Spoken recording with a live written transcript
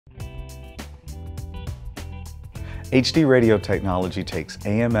HD radio technology takes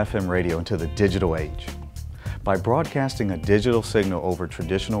AM/FM radio into the digital age. By broadcasting a digital signal over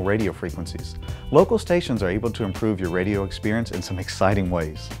traditional radio frequencies, local stations are able to improve your radio experience in some exciting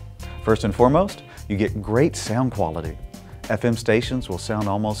ways. First and foremost, you get great sound quality. FM stations will sound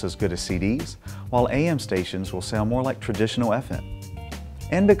almost as good as CDs, while AM stations will sound more like traditional FM.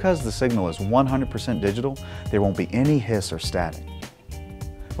 And because the signal is 100% digital, there won't be any hiss or static.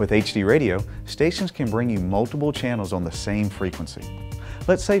 With HD radio, stations can bring you multiple channels on the same frequency.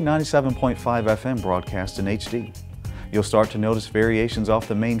 Let's say 97.5 FM broadcast in HD. You'll start to notice variations off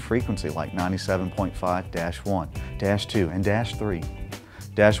the main frequency like 97.5-1, -2, and -3.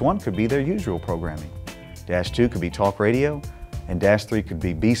 -1 could be their usual programming. -2 could be talk radio, and -3 could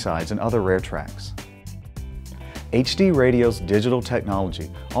be B-sides and other rare tracks. HD radio's digital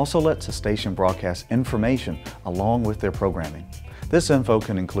technology also lets a station broadcast information along with their programming. This info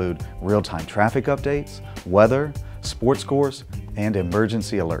can include real-time traffic updates, weather, sports scores, and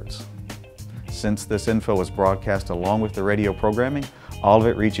emergency alerts. Since this info is broadcast along with the radio programming, all of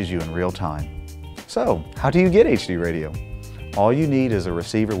it reaches you in real time. So, how do you get HD radio? All you need is a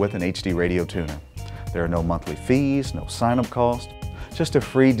receiver with an HD radio tuner. There are no monthly fees, no sign-up cost, just a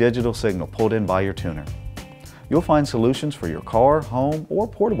free digital signal pulled in by your tuner. You'll find solutions for your car, home, or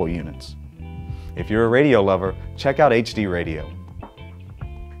portable units. If you're a radio lover, check out HD Radio.